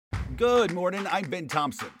Good morning, I'm Ben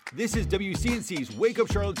Thompson. This is WCNC's Wake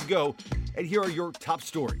Up Charlotte to Go, and here are your top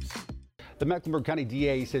stories. The Mecklenburg County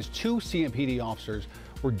DA says 2 CMPD officers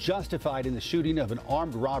were justified in the shooting of an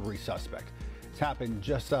armed robbery suspect. This happened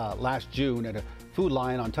just last June at a Food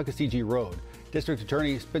Lion on Tuckasegee Road. District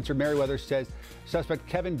Attorney Spencer Merriweather says suspect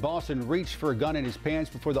Kevin Boston reached for a gun in his pants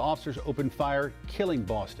before the officers opened fire, killing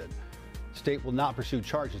Boston. The state will not pursue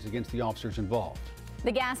charges against the officers involved.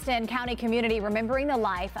 The Gaston County community remembering the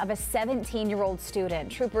life of a 17-year-old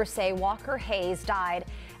student. Troopers say Walker Hayes died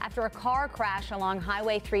after a car crash along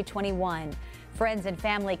Highway 321. Friends and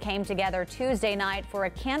family came together Tuesday night for a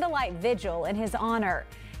candlelight vigil in his honor.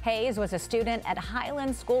 Hayes was a student at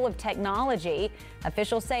Highland School of Technology.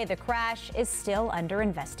 Officials say the crash is still under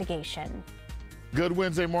investigation. Good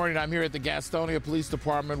Wednesday morning. I'm here at the Gastonia Police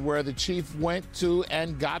Department where the chief went to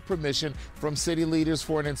and got permission from city leaders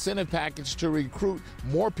for an incentive package to recruit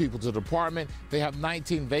more people to the department. They have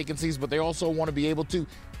 19 vacancies, but they also want to be able to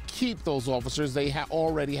keep those officers they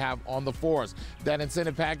already have on the force. That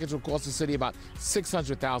incentive package will cost the city about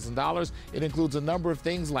 $600,000. It includes a number of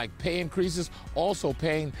things like pay increases, also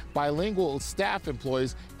paying bilingual staff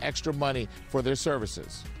employees extra money for their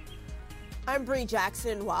services. I'm Bree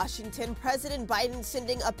Jackson in Washington. President Biden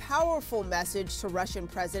sending a powerful message to Russian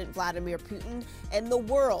President Vladimir Putin and the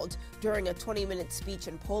world. During a 20-minute speech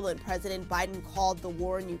in Poland, President Biden called the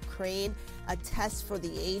war in Ukraine a test for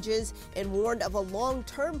the ages and warned of a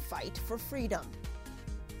long-term fight for freedom.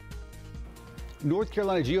 North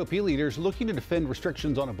Carolina GOP leaders looking to defend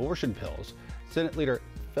restrictions on abortion pills. Senate Leader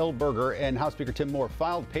Feldberger and House Speaker Tim Moore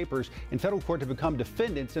filed papers in federal court to become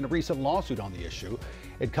defendants in a recent lawsuit on the issue.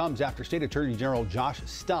 It comes after State Attorney General Josh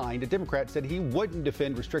Stein, a Democrat, said he wouldn't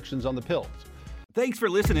defend restrictions on the pills. Thanks for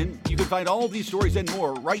listening. You can find all of these stories and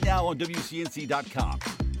more right now on WCNC.com.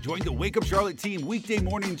 Join the Wake Up Charlotte team weekday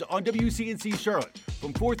mornings on WCNC Charlotte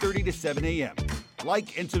from 4:30 to 7 a.m.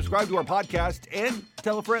 Like and subscribe to our podcast and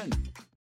tell a friend.